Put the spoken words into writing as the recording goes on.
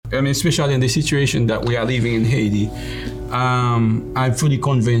I mean, especially in the situation that we are living in Haiti, I'm fully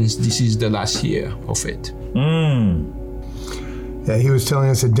convinced this is the last year of it. Yeah, he was telling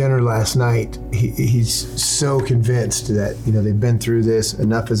us at dinner last night, he's so convinced that, they've been through this,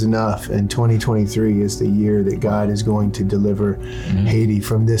 enough is enough, and 2023 is the year that God is going to deliver Haiti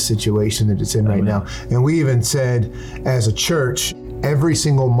from this situation that it's in right now. And we even said, as a church, every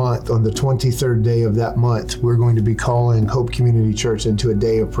single month on the 23rd day of that month, we're going to be calling Hope Community Church into a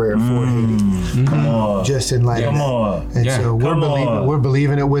day of prayer for Haiti. Come on. Just in light of that. And so we're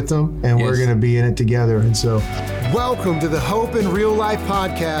believing it with them, and we're going to be in it together. And so, welcome to the Hope in Real Life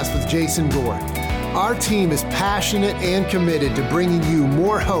podcast with Jason Gore. Our team is passionate and committed to bringing you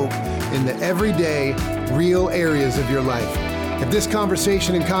more hope in the everyday, real areas of your life. If this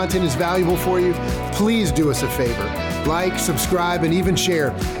conversation and content is valuable for you, please do us a favor. Like, subscribe, and even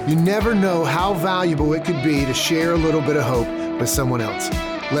share. You never know how valuable it could be to share a little bit of hope with someone else.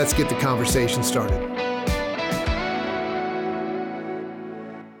 Let's get the conversation started.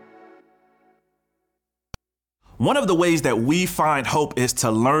 One of the ways that we find hope is to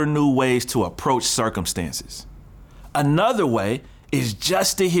learn new ways to approach circumstances. Another way is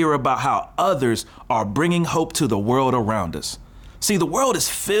just to hear about how others are bringing hope to the world around us. See, the world is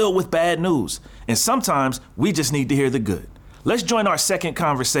filled with bad news, and sometimes we just need to hear the good. Let's join our second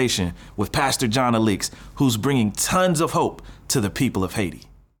conversation with Pastor John Alix, who's bringing tons of hope to the people of Haiti.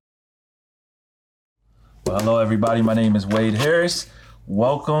 Well, hello, everybody. My name is Wade Harris.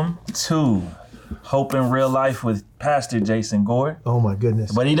 Welcome to Hope in Real Life with Pastor Jason Gore. Oh, my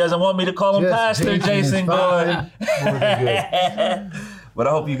goodness. But he doesn't want me to call him Pastor Jason Gore. But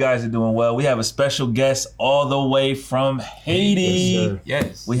I hope you guys are doing well. We have a special guest all the way from Haiti.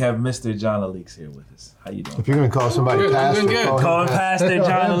 Yes. We have Mr. John Alix here with us. How you doing? If you're going to call somebody pastor, call him Pastor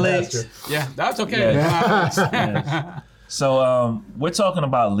John Alix. Yeah, that's okay. Yeah. So we're talking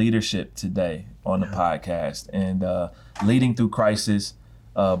about leadership today on the podcast and leading through crisis.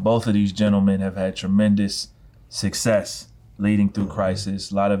 Both of these gentlemen have had tremendous success leading through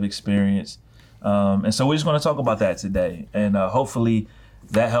crisis, a lot of experience. And so we're just going to talk about that today. And hopefully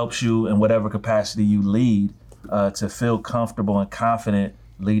that helps you in whatever capacity you lead to feel comfortable and confident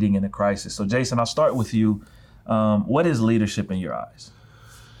leading in a crisis. So Jason, I'll start with you. What is leadership in your eyes?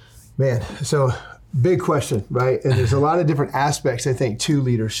 Man, so big question, right? And there's a lot of different aspects, I think, to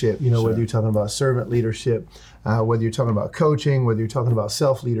leadership. Whether you're talking about servant leadership, whether you're talking about coaching, whether you're talking about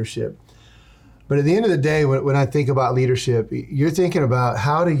self-leadership. But at the end of the day, when I think about leadership, you're thinking about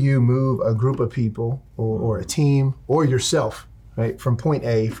how do you move a group of people or a team or yourself, right, from point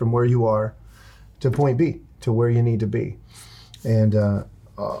A, from where you are, to point B, to where you need to be. And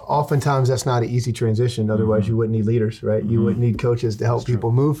oftentimes that's not an easy transition. Otherwise, you wouldn't need leaders, right? You wouldn't need coaches to help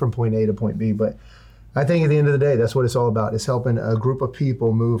people move from point A to point B. But I think at the end of the day, that's what it's all about. It's helping a group of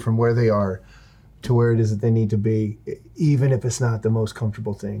people move from where they are to where it is that they need to be, even if it's not the most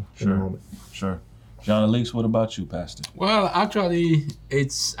comfortable thing in the moment. Sure. John Alix, what about you, Pastor? Well, actually,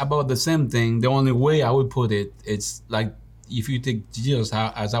 it's about the same thing. The only way I would put it, it's like if you take Jesus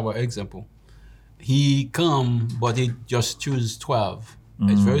as our example. He come, but he just choose 12.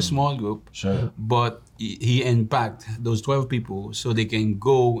 It's a very small group, but he impact those 12 people so they can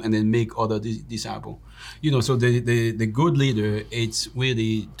go and then make other disciples. So the good leader, it's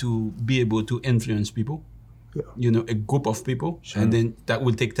really to be able to influence people, a group of people, and then that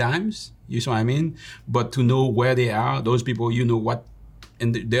will take times, you see what I mean? But to know where they are, those people, what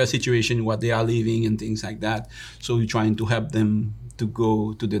in their situation, what they are living and things like that. So you're trying to help them to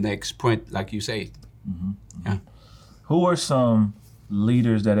go to the next point, like you say. Yeah. Who are some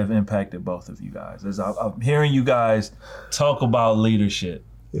leaders that have impacted both of you guys? As I'm hearing you guys talk about leadership,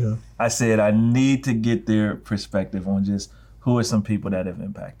 I said I need to get their perspective on just who are some people that have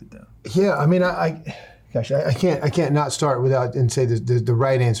impacted them. Yeah, I mean, I can't not start without and say the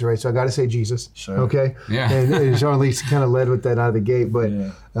right answer, right? So I got to say Jesus. Okay. Yeah. And Jean Alix kind of led with that out of the gate, but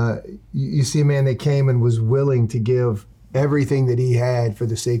you see a man that came and was willing to give everything that he had for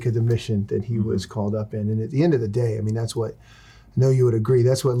the sake of the mission that he was called up in. And at the end of the day, I mean, that's what. I know you would agree.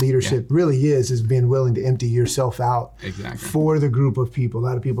 That's what leadership really is being willing to empty yourself out for the group of people. A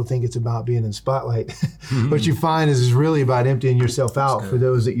lot of people think it's about being in the spotlight. What you find is really about emptying yourself out for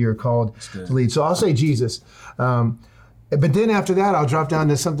those that you're called to lead. So I'll say Jesus. But then after that, I'll drop down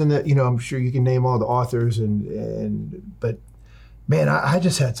to something that, I'm sure you can name all the authors but man, I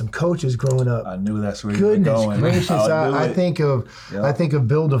just had some coaches growing up. I knew that's where you were going. Goodness gracious, I think of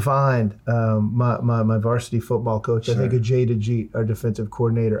Bill Devine, my varsity football coach. I think of Jay DeJeet, our defensive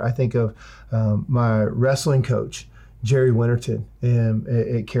coordinator. I think of my wrestling coach, Jerry Winterton,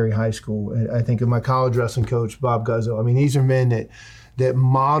 at Cary High School. I think of my college wrestling coach, Bob Guzzo. I mean, these are men that that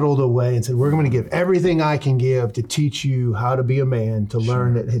modeled a way and said, we're going to give everything I can give to teach you how to be a man, to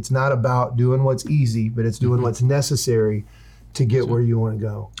learn that it's not about doing what's easy, but it's doing what's necessary to get where you want to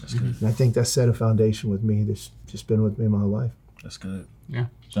go. That's good. And I think that set a foundation with me that's just been with me my whole life. That's good. Yeah.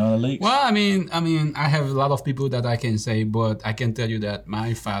 John Alix? Well, I mean, I have a lot of people that I can say, but I can tell you that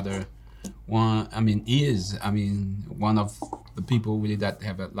my father, is one of the people really that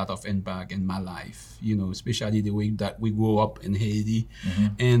have a lot of impact in my life. You know, especially the way that we grew up in Haiti,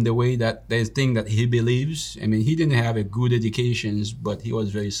 and the way that there's things that he believes. I mean, he didn't have a good educations, but he was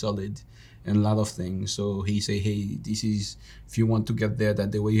very solid in a lot of things. So he say, hey, this is, if you want to get there,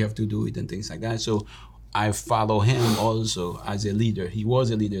 that the way you have to do it and things like that. So I follow him also as a leader. He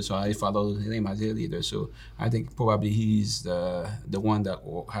was a leader, so I follow him as a leader. So I think probably he's the one that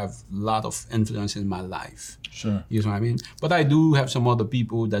will have a lot of influence in my life. Sure. You know what I mean? But I do have some other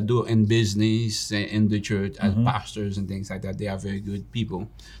people that do in business, in the church, as pastors and things like that. They are very good people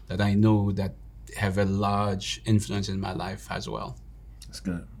that I know that have a large influence in my life as well. That's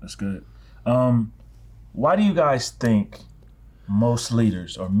good. That's good. Why do you guys think most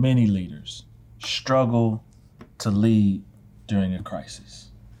leaders or many leaders struggle to lead during a crisis?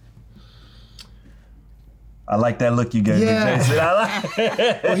 I like that look you gave me, Jason. I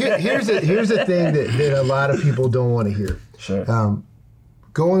like Well, here's the thing that a lot of people don't want to hear. Sure.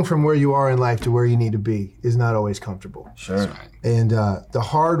 Going from where you are in life to where you need to be is not always comfortable. Sure. That's right. And the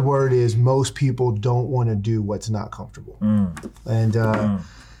hard word is most people don't want to do what's not comfortable.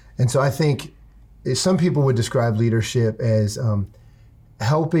 And so I think some people would describe leadership as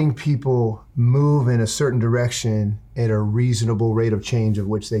helping people move in a certain direction at a reasonable rate of change of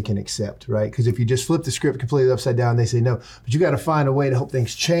which they can accept, right? Because if you just flip the script completely upside down, they say no, but you got to find a way to help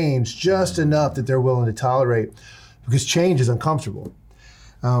things change just enough that they're willing to tolerate, because change is uncomfortable.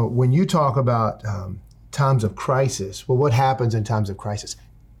 When you talk about times of crisis, well, what happens in times of crisis?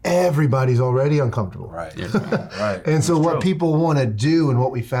 Everybody's already uncomfortable. Right. Yes, right. Right. And so That's what true. people want to do, and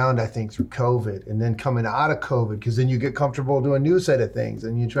what we found, I think, through COVID and then coming out of COVID, because then you get comfortable doing a new set of things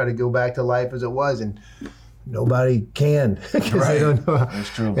and you try to go back to life as it was, and nobody can because they don't know. That's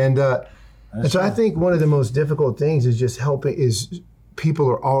true. And so I think one of the most difficult things is just helping is people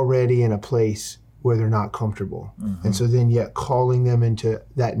are already in a place where they're not comfortable. And so then yet calling them into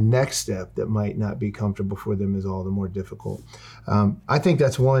that next step that might not be comfortable for them is all the more difficult. I think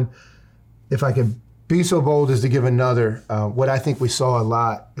that's one. If I could be so bold as to give another, what I think we saw a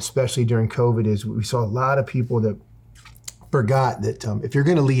lot, especially during COVID, is we saw a lot of people that forgot that if you're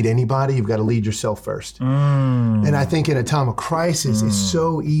going to lead anybody, you've got to lead yourself first. And I think in a time of crisis, it's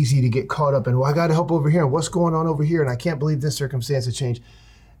so easy to get caught up in, well, I got to help over here, and what's going on over here, and I can't believe this circumstance has changed.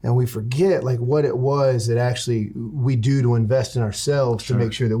 And we forget like what it was that actually we do to invest in ourselves to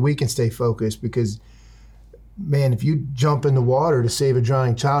make sure that we can stay focused. Because, man, if you jump in the water to save a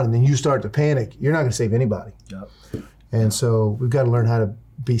drowning child and then you start to panic, you're not going to save anybody. Yep. And so we've got to learn how to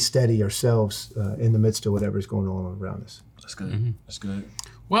be steady ourselves in the midst of whatever's going on around us. That's good. That's good.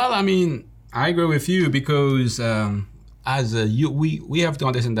 Well, I mean, I agree with you because we have to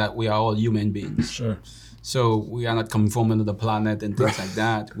understand that we are all human beings. Sure. So we are not conforming to the planet and things like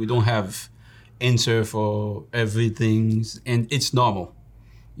that. We don't have answer for everything, and it's normal.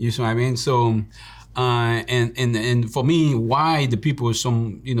 You see what I mean? So, and for me, why the people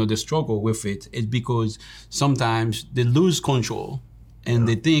they struggle with it is because sometimes they lose control, and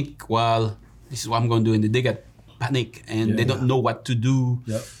they think, well, this is what I'm going to do, and they get panic and they don't know what to do.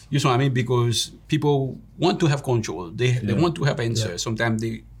 Yep. You know what I mean? Because people want to have control. They want to have answers. Sometimes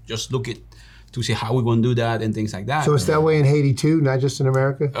they just look at to see how we're going to do that and things like that. So it's that way in Haiti too, not just in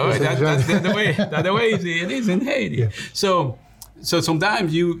America? Oh, that's the way. That's the way it is in Haiti. Yeah. So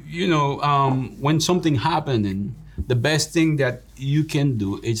sometimes when something happens, and the best thing that you can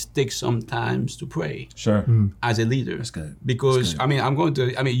do is take some time to pray. Sure. As a leader. That's good. Because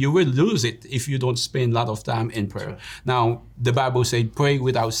you will lose it if you don't spend a lot of time in prayer. Sure. Now the Bible says pray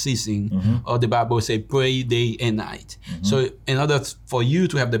without ceasing, or the Bible says pray day and night. So in order for you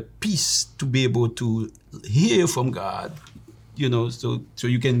to have the peace to be able to hear from God, so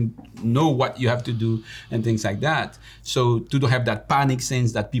you can know what you have to do and things like that. So to don't have that panic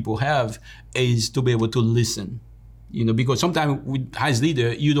sense that people have is to be able to listen. Because sometimes as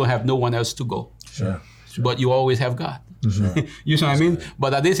leader, you don't have no one else to go. Sure. But you always have God. Sure. You know what I mean?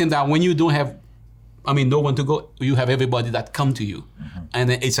 But at the same time, when you don't have, no one to go, you have everybody that come to you. And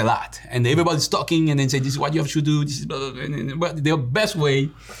it's a lot. And everybody's talking and then say, this is what you have to do. This is blah, blah, blah. But the best way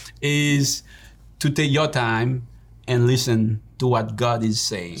is to take your time and listen to what God is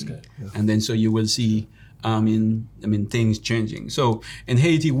saying. Yeah. And then so you will see, things changing. So in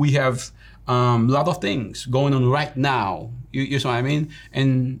Haiti, we have lot of things going on right now. You know what I mean?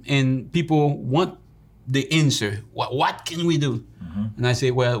 And people want the answer. What can we do? And I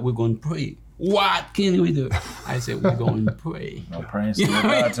say, well, we're going to pray. What can we do? I said, we're going to pray. No, praying to what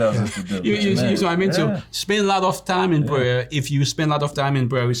God tells us to do. You know what I mean? Yeah. So spend a lot of time in prayer. If you spend a lot of time in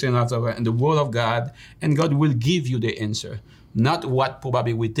prayer, we spend a lot of time in the Word of God, and God will give you the answer. Not what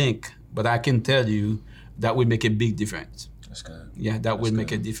probably we think, but I can tell you that will make a big difference. That's good. Yeah, that will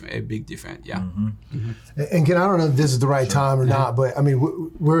make a big difference. Yeah. And Ken, I don't know if this is the right time or not, but I mean, we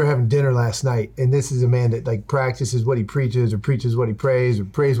were having dinner last night, and this is a man that like practices what he preaches, or preaches what he prays, or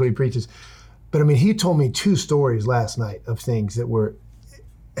prays what he preaches. But I mean, he told me 2 stories last night of things that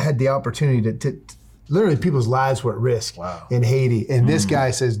had the opportunity to literally people's lives were at risk in Haiti. And this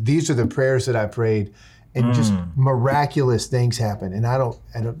guy says, these are the prayers that I prayed, and just miraculous things happen. And I don't,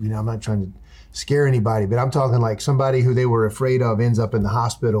 I'm not trying to scare anybody, but I'm talking like somebody who they were afraid of ends up in the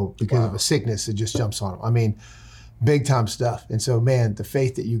hospital because of a sickness that just jumps on them. I mean, big time stuff. And so, man, the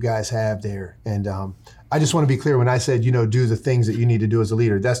faith that you guys have there. And I just want to be clear, when I said, do the things that you need to do as a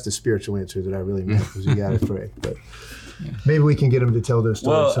leader, that's the spiritual answer that I really meant, because you got to pray. But maybe we can get him to tell those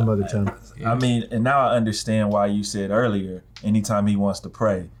stories some other time. I mean, and now I understand why you said earlier, anytime he wants to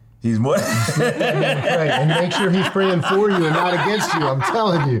pray, he's more. Right, and make sure he's praying for you and not against you. I'm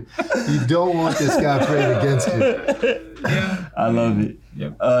telling you, you don't want this guy praying against you. Yeah. I love it.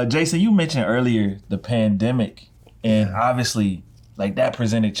 Yep. Jason, you mentioned earlier the pandemic, and obviously, like, that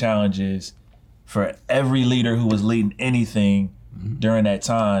presented challenges for every leader who was leading anything during that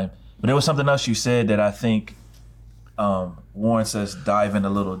time. But there was something else you said that I think warrants us diving a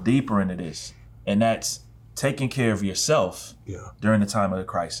little deeper into this, and that's taking care of yourself during the time of the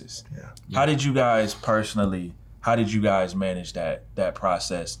crisis. How did you guys manage that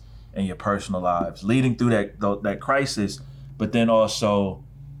process in your personal lives, leading through that crisis, but then also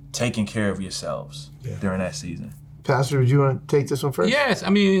taking care of yourselves during that season? Pastor, would you want to take this one first? Yes,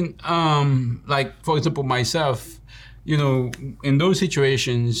 I mean, like, for example, myself, in those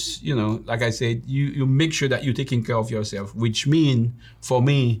situations, like I said, you make sure that you're taking care of yourself, which mean, for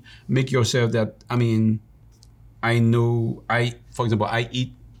me, make yourself that, I mean, for example, I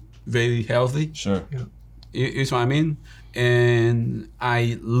eat very healthy. Sure. You know what I mean? And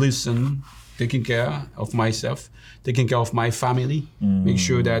I listen, taking care of myself, taking care of my family, make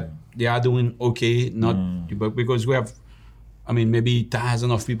sure that they are doing okay, but because we have, maybe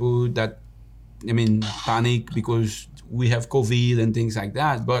thousands of people that, panic because we have COVID and things like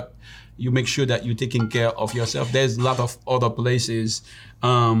that, but you make sure that you're taking care of yourself. There's a lot of other places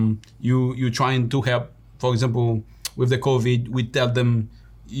you're trying to help. For example, with the COVID, we tell them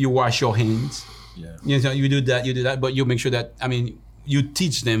you wash your hands. Yeah. You do that, but you make sure that, you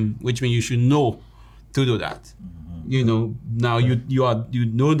teach them, which means you should know to do that. Now you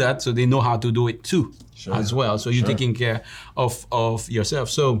know that, so they know how to do it too, as well. So you're taking care of yourself.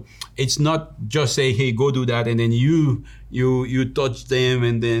 So it's not just say, hey, go do that, and then you touch them,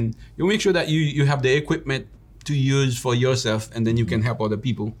 and then you make sure that you have the equipment to use for yourself, and then you can help other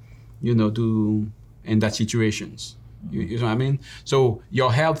people, in that situations. You know what I mean? So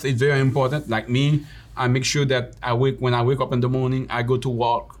your health is very important. Like me, I make sure that when I wake up in the morning, I go to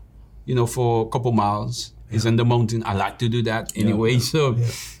walk, for a couple miles. It's in the mountain. I like to do that anyway. So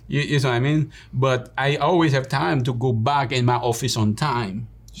you know what I mean? But I always have time to go back in my office on time.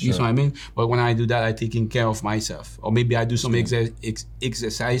 You know what I mean? But when I do that, I'm taking care of myself. Or maybe I do some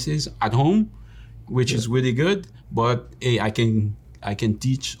exercises at home, which is really good. But hey, I can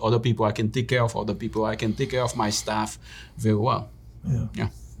teach other people. I can take care of other people. I can take care of my staff very well. Yeah.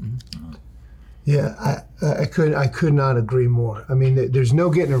 Mm-hmm. Yeah, I could not agree more. There's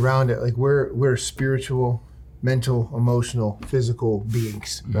no getting around it. Like we're spiritual, mental, emotional, physical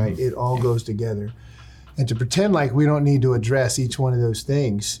beings, right? It all goes together. And to pretend like we don't need to address each one of those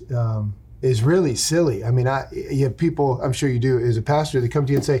things is really silly. You have people, I'm sure you do, as a pastor, they come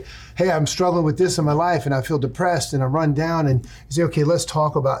to you and say, hey, I'm struggling with this in my life and I feel depressed and I'm run down. And you say, okay, let's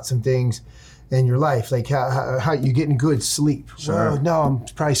talk about some things in your life, like how you getting good sleep. Sure. Well, no, I'm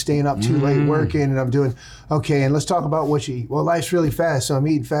probably staying up too late working, and I'm doing okay. And let's talk about what you eat. Well, life's really fast, so I'm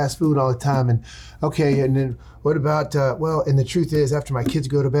eating fast food all the time. And okay, and then what about and the truth is, after my kids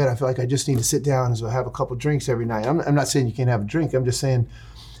go to bed, I feel like I just need to sit down and so have a couple drinks every night. I'm not saying you can't have a drink. I'm just saying,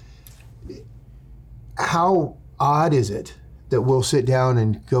 how odd is it that we'll sit down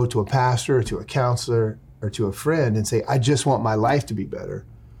and go to a pastor or to a counselor or to a friend and say, I just want my life to be better.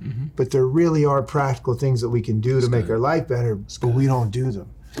 But there really are practical things that we can do to make our life better, but we don't do them.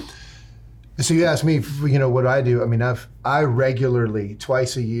 And so you ask me, what I do. I regularly,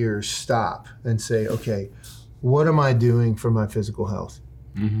 twice a year, stop and say, okay, what am I doing for my physical health?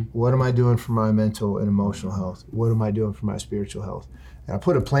 What am I doing for my mental and emotional health? What am I doing for my spiritual health? And I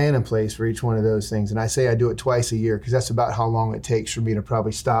put a plan in place for each one of those things. And I say I do it twice a year because that's about how long it takes for me to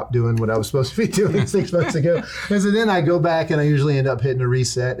probably stop doing what I was supposed to be doing 6 months ago. And so then I go back and I usually end up hitting a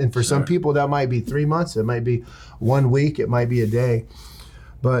reset. And for some people, that might be 3 months. It might be 1 week. It might be a day.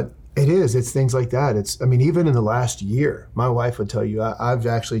 But it's things like that. Even in the last year, my wife would tell you, I've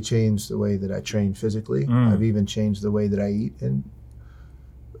actually changed the way that I train physically. I've even changed the way that I eat.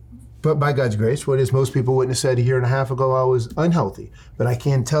 But by God's grace, most people wouldn't have said a year and a half ago I was unhealthy. But I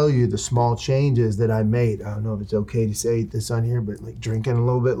can tell you the small changes that I made. I don't know if it's okay to say this on here, but like drinking a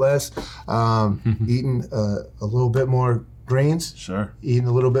little bit less, eating a little bit more grains, eating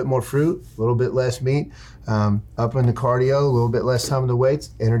a little bit more fruit, a little bit less meat, upping the cardio, a little bit less time on the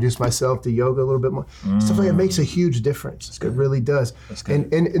weights, introduce myself to yoga a little bit more. Stuff like that makes a huge difference. It really does.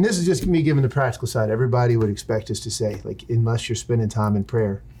 And this is just me giving the practical side. Everybody would expect us to say, like, unless you're spending time in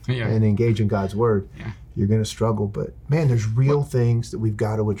prayer and engaging God's word, you're going to struggle. But man, there's real things that we've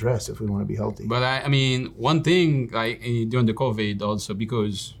got to address if we want to be healthy. But one thing, like during the COVID also,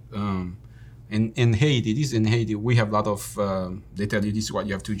 because in Haiti, we have a lot of, they tell you this is what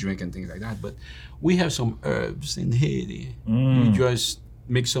you have to drink and things like that, but we have some herbs in Haiti. You just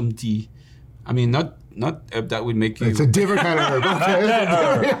make some tea. Not herb that would make you... It's a different kind of herb.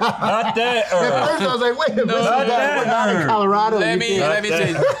 Okay. Not that herb. At first I was like, wait a minute, we're not in Colorado. Let me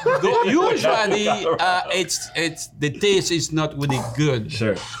say, usually it's the taste is not really good.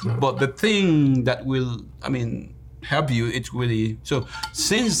 Sure. But the thing that will, help you, it's really... So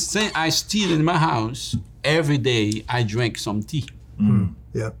since I still in my house, every day I drink some tea.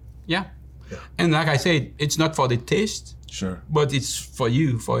 Yeah. And like I said, it's not for the taste. Sure. But it's for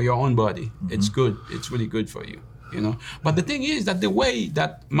you, for your own body. It's good. It's really good for you, But the thing is that the way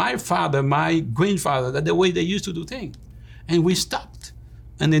that my father, my grandfather, that the way they used to do things, and we stopped.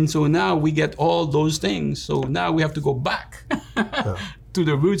 And then so now we get all those things. So now we have to go back to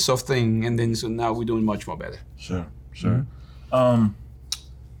the roots of things. And then so now we're doing much more better. Sure. On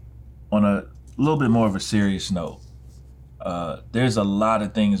a little bit more of a serious note, there's a lot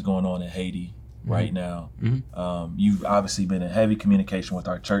of things going on in Haiti right now. You've obviously been in heavy communication with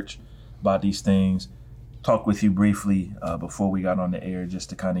our church about these things. Talk with you briefly before we got on the air just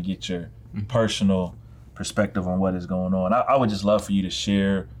to kind of get your personal perspective on what is going on. I would just love for you to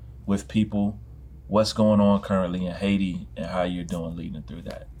share with people what's going on currently in Haiti and how you're doing leading through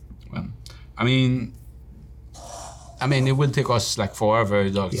that. Well, it will take us like forever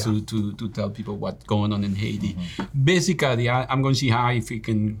to tell people what's going on in Haiti. Basically, I'm going to see how if we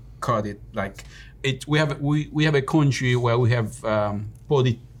can cut it. Like we have a country where we have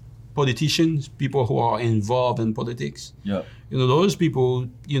politicians, people who are involved in politics. Yeah. Those people,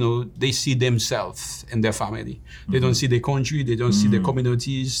 they see themselves and their family. They don't see the country, they don't see the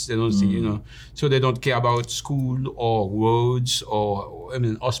communities, they don't see, so they don't care about school or roads or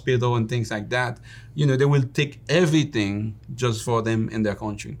hospital and things like that. They will take everything just for them in their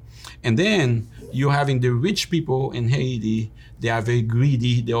country. And then you're having the rich people in Haiti, they are very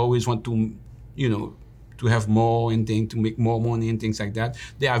greedy, they always want to, to have more and things, to make more money and things like that.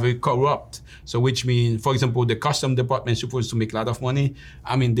 They are very corrupt. So which means, for example, the custom department is supposed to make a lot of money.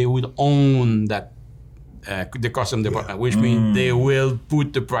 They will own that, the custom department, which means they will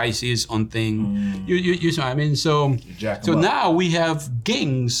put the prices on things. You know what I mean? So now we have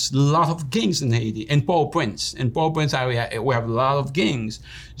gangs, a lot of gangs in Haiti, and Port-au-Prince. In Port-au-Prince area, we have a lot of gangs.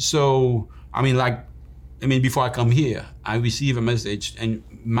 So, before I come here, I receive a message and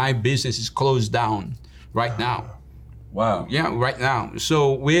my business is closed down right now. Wow. Yeah, right now.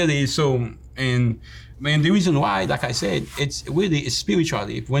 So really, and the reason why, like I said, it's really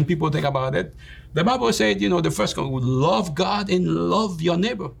spiritually. When people think about it, the Bible said, the first one would love God and love your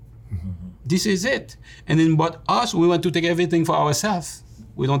neighbor. This is it. And then, but us, we want to take everything for ourselves.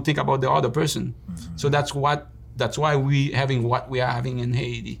 We don't think about the other person. So that's why we having what we are having in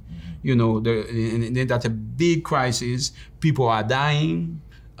Haiti. That's a big crisis. People are dying.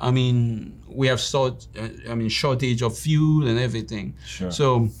 We have shortage of fuel and everything. Sure.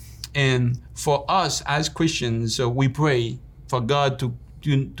 So, and for us as Christians, we pray for God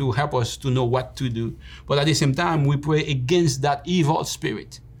to help us to know what to do. But at the same time, we pray against that evil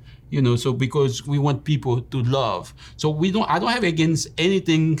spirit. So because we want people to love. So I don't have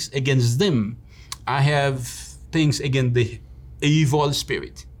anything against them. I have things against the evil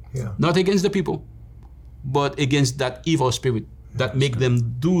spirit. Yeah. Not against the people, but against that evil spirit that make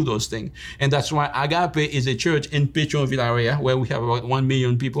them do those things. And that's why Agape is a church in Pétionville area where we have about 1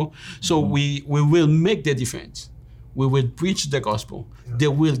 million people. So we will make the difference. We will preach the gospel. Yeah. They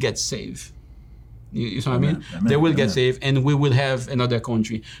will get saved. You know what I mean? Amen. They will get Amen. saved, and we will have another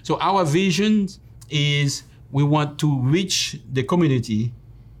country. So our vision is we want to reach the community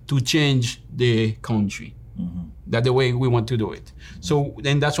to change the country. That's the way we want to do it. So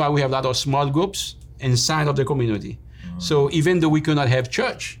then that's why we have a lot of small groups inside of the community. So even though we cannot have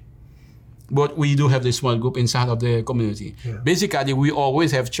church, but we do have the small group inside of the community. Yeah. Basically, we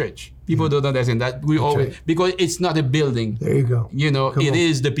always have church. People don't understand that. We always, right. because it's not a building. There you go. You know, Come it on.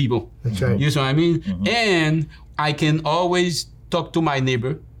 is the people. That's right. You know what I mean? And I can always talk to my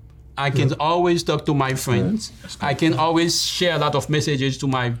neighbor. I can always talk to my friends. I can always share a lot of messages to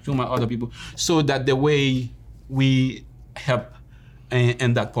my other people, so that the way we help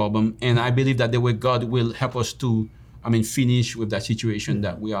in that problem. And I believe that the way God will help us to, finish with that situation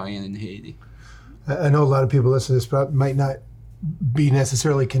that we are in Haiti. I know a lot of people listening to this probably might not be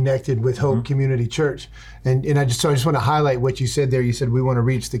necessarily connected with Hope Community Church. And I just want to highlight what you said there. You said we want to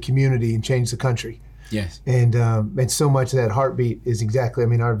reach the community and change the country. Yes. And so much of that heartbeat is exactly,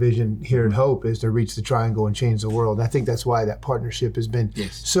 our vision here at Hope is to reach the triangle and change the world. And I think that's why that partnership has been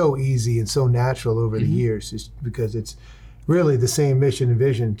so easy and so natural over the years, is because it's really the same mission and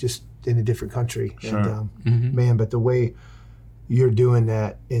vision, just in a different country. Sure. And man, but the way you're doing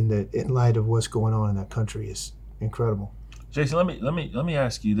that in light of what's going on in that country is incredible. Jason, let me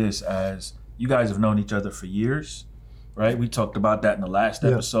ask you this: as you guys have known each other for years, right? We talked about that in the last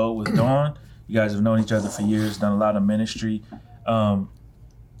episode with Dawn. You guys have known each other for years, done a lot of ministry.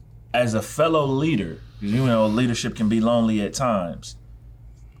 As a fellow leader, because leadership can be lonely at times.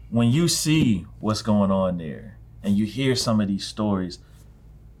 When you see what's going on there and you hear some of these stories,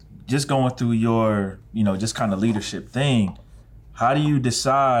 just going through your, just kind of leadership thing, how do you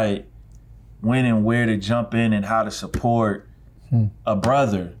decide when and where to jump in and how to support a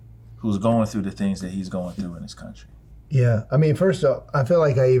brother who's going through the things that he's going through in his country? Yeah, first off, I feel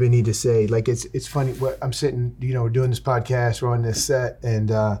like I even need to say, like, it's funny. I'm sitting, we're doing this podcast, we're on this set, and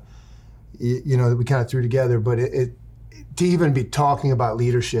we kind of threw together. But it to even be talking about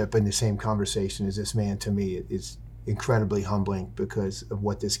leadership in the same conversation as this man, to me, is incredibly humbling because of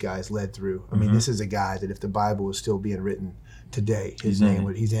what this guy's led through. This is a guy that if the Bible was still being written today, he's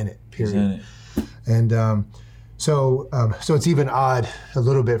in it. Period. And so it's even odd a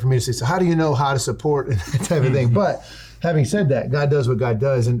little bit for me to say, so how do you know how to support and that type of thing? But having said that, God does what God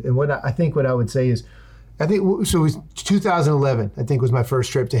does. And what I would say is, it was 2011, I think, was my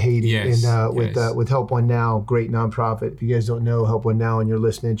first trip to Haiti. With Help One Now, great nonprofit. If you guys don't know Help One Now and you're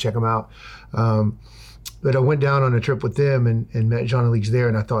listening, check them out. But I went down on a trip with them and met Jean Alix there,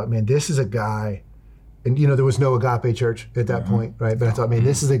 and I thought, man, this is a guy. And there was no Agape Church at that point, right? But I thought, man,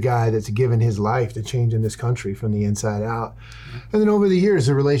 this is a guy that's given his life to changing this country from the inside out. And then over the years,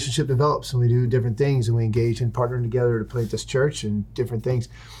 the relationship develops, and we do different things, and we engage in partnering together to plant this church and different things.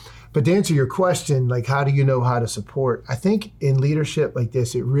 But to answer your question, like, how do you know how to support? I think in leadership like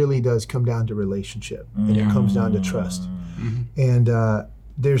this, it really does come down to relationship, and it comes down to trust. And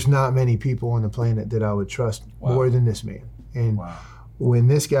there's not many people on the planet that I would trust more than this man. And when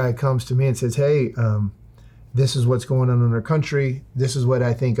this guy comes to me and says, hey, this is what's going on in our country, this is what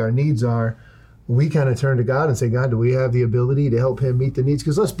I think our needs are, we kind of turn to God and say, God, do we have the ability to help him meet the needs?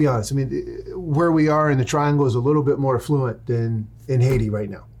 Because let's be honest, where we are in the triangle is a little bit more affluent than in Haiti right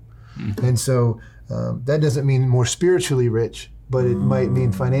now. And so that doesn't mean more spiritually rich, but it might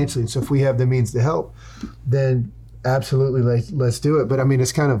mean financially. So if we have the means to help, then absolutely let's do it. But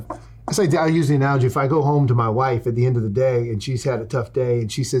it's like, I use the analogy, if I go home to my wife at the end of the day and she's had a tough day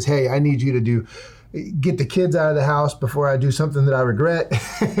and she says, hey, I need you to get the kids out of the house before I do something that I regret,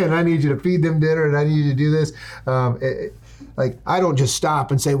 and I need you to feed them dinner, and I need you to do this. I don't just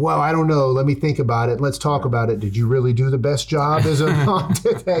stop and say, well, I don't know, let me think about it, let's talk about it. Did you really do the best job as a mom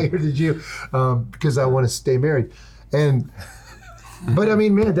today, or did you, because I want to stay married. But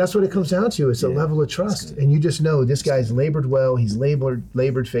man, that's what it comes down to. It's a level of trust. And you just know this guy's labored well, he's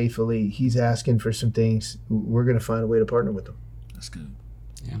labored faithfully, he's asking for some things. We're going to find a way to partner with him. That's good.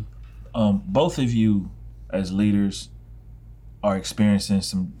 Yeah. Both of you as leaders are experiencing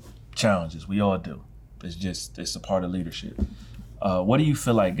some challenges. We all do. It's a part of leadership. What do you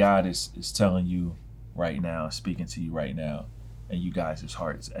feel like God is telling you right now, speaking to you right now, and you guys'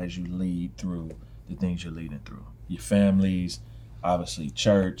 hearts as you lead through the things you're leading through? Your families, obviously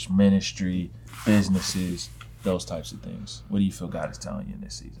church, ministry, businesses, those types of things. What do you feel God is telling you in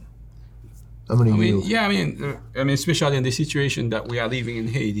this season? Especially in the situation that we are living in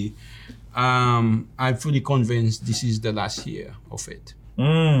Haiti, I'm fully convinced this is the last year of it.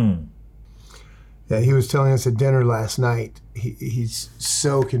 Yeah, he was telling us at dinner last night, he's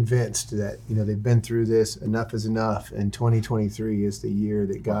so convinced that, they've been through this, enough is enough, and 2023 is the year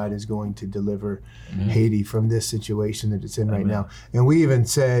that God is going to deliver Haiti from this situation that it's in right now. And we even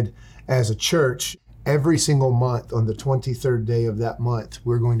said, as a church, every single month on the 23rd day of that month,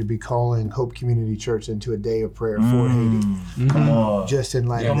 we're going to be calling Hope Community Church into a day of prayer for Haiti. Come on. Just in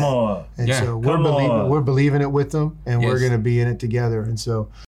light of Come that. on. And Yeah. so Come on. we're believing it with them, and we're Yes. going to be in it together. And so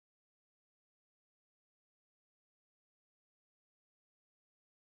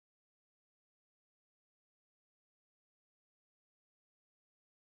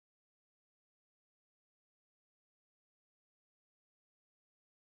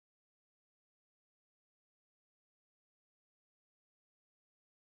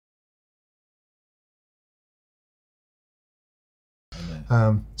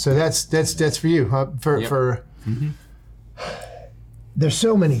so that's for you, huh? For there's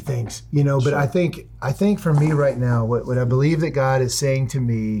so many things, but I think for me right now, what I believe that God is saying to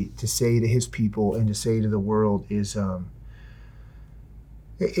me to say to his people and to say to the world is,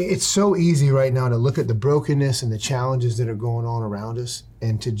 it's so easy right now to look at the brokenness and the challenges that are going on around us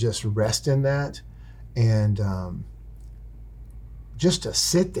and to just rest in that and just to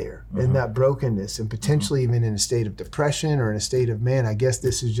sit there in that brokenness and potentially even in a state of depression or in a state of, man, I guess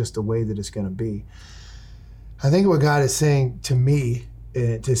this is just the way that it's going to be. I think what God is saying to me,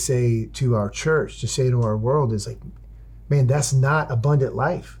 to say to our church, to say to our world is like, man, that's not abundant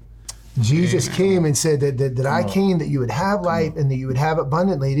life. Jesus came and said that I came that you would have life and that you would have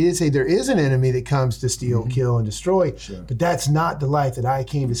abundantly. He did say there is an enemy that comes to steal, kill, and destroy, but that's not the life that I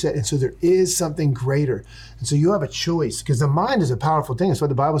came to set. And so there is something greater. And so you have a choice, because the mind is a powerful thing. That's what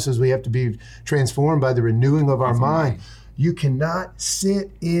the Bible says. We have to be transformed by the renewing of our mind. You cannot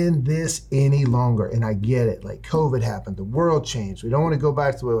sit in this any longer. And I get it. Like COVID happened. The world changed. We don't want to go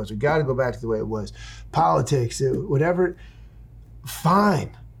back to the way it was. We got to go back to the way it was. Politics, whatever,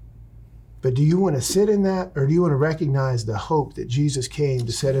 fine. But do you want to sit in that, or do you want to recognize the hope that Jesus came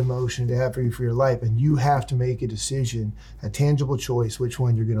to set in motion to have for you for your life? And you have to make a decision, a tangible choice, which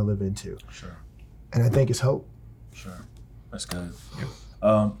one you're going to live into. Sure. And I think it's hope. Sure. That's good.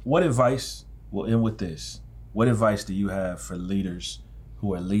 What advice, we'll end with this. What advice do you have for leaders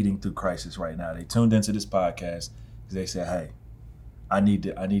who are leading through crisis right now? They tuned into this podcast because they said, hey, I need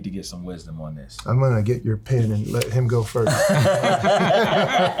to get some wisdom on this. I'm going to get your pen and let him go first.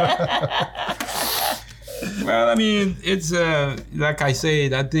 Well, I mean, it's like I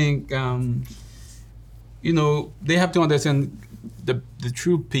said, I think, they have to understand the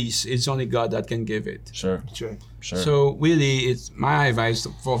true peace is only God that can give it. Sure. Sure. Sure. So really, it's my advice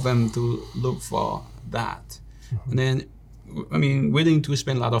for them to look for that. And then, I mean, willing to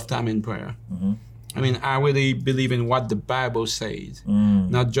spend a lot of time in prayer. I mean, I really believe in what the Bible says.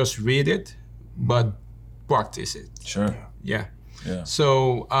 Not just read it, but practice it. Sure. Yeah. Yeah.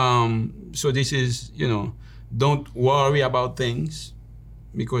 So, so this is, don't worry about things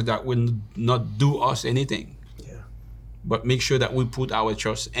because that will not do us anything. Yeah. But make sure that we put our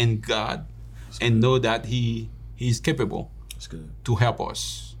trust in God and know that He's capable That's good. to help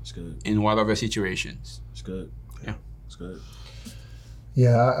us That's good. in whatever situations. That's good. Yeah. That's good.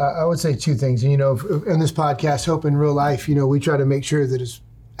 Yeah, I would say two things. In this podcast, Hope in Real Life, we try to make sure that it's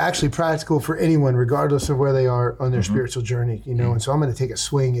actually practical for anyone, regardless of where they are on their spiritual journey, and so I'm going to take a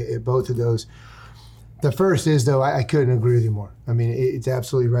swing at both of those. The first is, though, I couldn't agree with you more. I mean, it's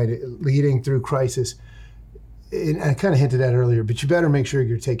absolutely right. Leading through crisis, and I kind of hinted at earlier, but you better make sure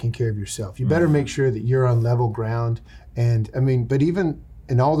you're taking care of yourself. You better make sure that you're on level ground. And I mean, but even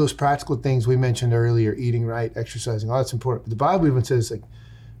in all those practical things we mentioned earlier, eating right, exercising, all that's important. But the Bible even says, like,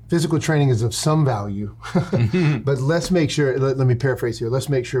 physical training is of some value, but let's make sure, let me paraphrase here, let's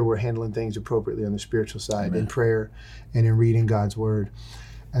make sure we're handling things appropriately on the spiritual side, in prayer and in reading God's word.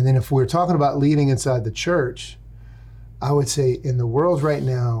 And then if we're talking about leading inside the church, I would say in the world right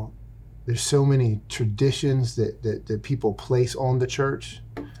now, there's so many traditions that people place on the church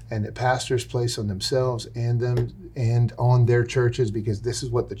and that pastors place on themselves and on their churches, because this is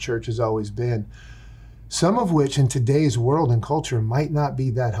what the church has always been. Some of which in today's world and culture might not be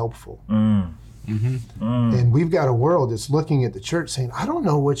that helpful. And we've got a world that's looking at the church saying, I don't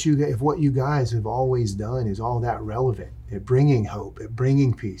know if what you guys have always done is all that relevant at bringing hope, at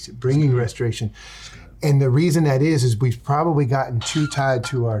bringing peace, at bringing restoration. And the reason that is we've probably gotten too tied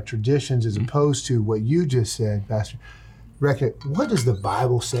to our traditions as opposed to what you just said, Pastor. What does the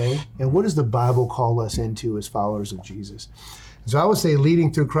Bible say? And what does the Bible call us into as followers of Jesus? So I would say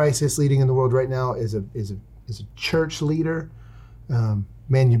leading through crisis, leading in the world right now is a church leader.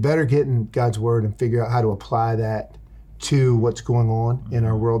 Man, you better get in God's word and figure out how to apply that to what's going on in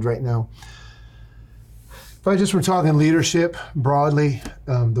our world right now. If I just were talking leadership broadly,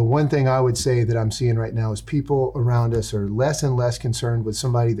 the one thing I would say that I'm seeing right now is people around us are less and less concerned with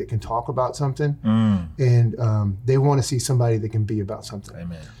somebody that can talk about something, and they want to see somebody that can be about something.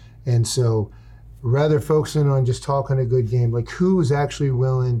 Amen. And so rather focusing on just talking a good game, like who is actually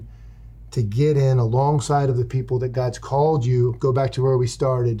willing to get in alongside of the people that God's called you, go back to where we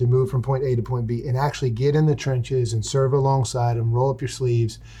started, to move from point A to point B, and actually get in the trenches and serve alongside them, roll up your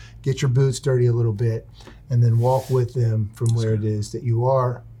sleeves, get your boots dirty a little bit, and then walk with them from where it is that you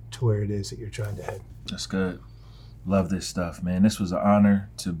are to where it is that you're trying to head. That's good. Love this stuff, man. This was an honor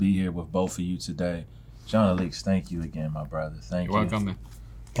to be here with both of you today. John Alix, thank you again, my brother. Thank you. You're welcome, man.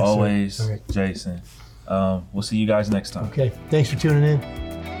 Always, All right. Jason. We'll see you guys next time. Okay, thanks for tuning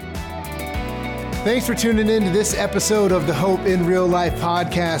in. Thanks for tuning in to this episode of the Hope in Real Life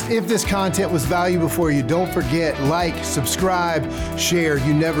podcast. If this content was valuable for you, don't forget, like, subscribe, share.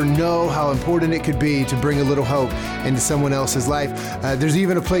 You never know how important it could be to bring a little hope into someone else's life. There's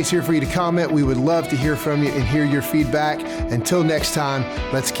even a place here for you to comment. We would love to hear from you and hear your feedback. Until next time,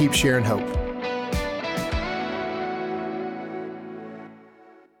 let's keep sharing hope.